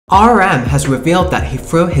RM has revealed that he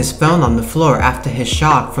threw his phone on the floor after his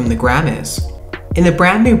shock from the Grammys. In a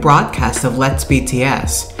brand new broadcast of Let's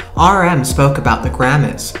BTS, RM spoke about the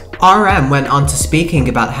Grammys. RM went on to speaking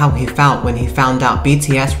about how he felt when he found out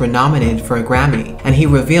BTS were nominated for a Grammy, and he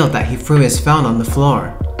revealed that he threw his phone on the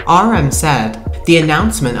floor. RM said, "The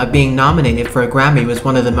announcement of being nominated for a Grammy was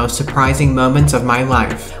one of the most surprising moments of my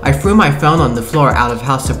life. I threw my phone on the floor out of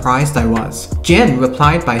how surprised I was." Jin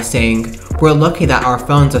replied by saying, "We're lucky that our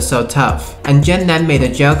phones are so tough." And Jin then made a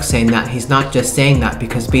joke saying that he's not just saying that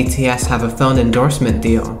because BTS have a phone endorsement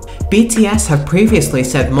deal. BTS have previously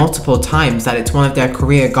said multiple times that it's one of their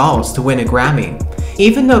career goals to win a Grammy.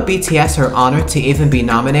 Even though BTS are honored to even be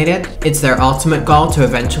nominated, it's their ultimate goal to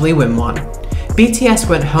eventually win one. BTS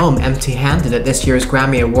went home empty-handed at this year's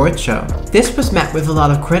Grammy Awards show. This was met with a lot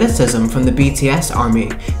of criticism from the BTS army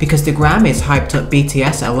because the Grammys hyped up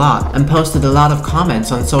BTS a lot and posted a lot of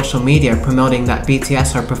comments on social media promoting that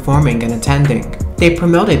BTS are performing and attending. They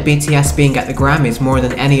promoted BTS being at the Grammys more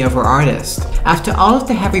than any other artist. After all of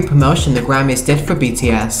the heavy promotion the Grammys did for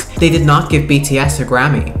BTS, they did not give BTS a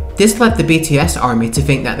Grammy. This led the BTS army to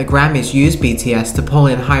think that the Grammys used BTS to pull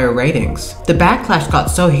in higher ratings. The backlash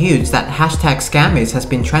got so huge that #Scammies has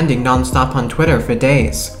been trending non-stop on Twitter for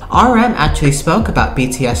days. RM actually spoke about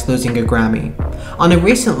BTS losing a Grammy. On a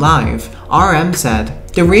recent live, RM said,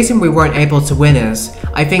 "The reason we weren't able to win is,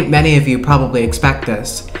 I think many of you probably expect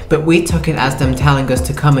this, but we took it as them telling us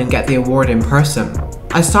to come and get the award in person.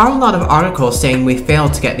 I saw a lot of articles saying we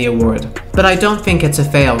failed to get the award, but I don't think it's a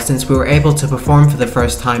fail since we were able to perform for the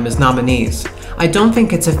first time as nominees. I don't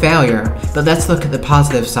think it's a failure, but let's look at the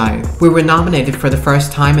positive side. We were nominated for the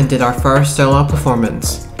first time and did our first solo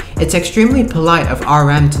performance." It's extremely polite of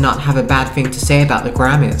RM to not have a bad thing to say about the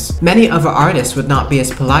Grammys. Many other artists would not be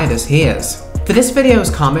as polite as he is. For this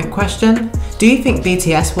video's comment question, do you think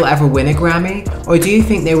BTS will ever win a Grammy, or do you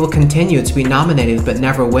think they will continue to be nominated but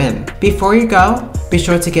never win? Before you go, be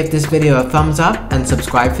sure to give this video a thumbs up and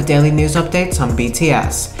subscribe for daily news updates on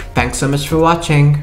BTS. Thanks so much for watching.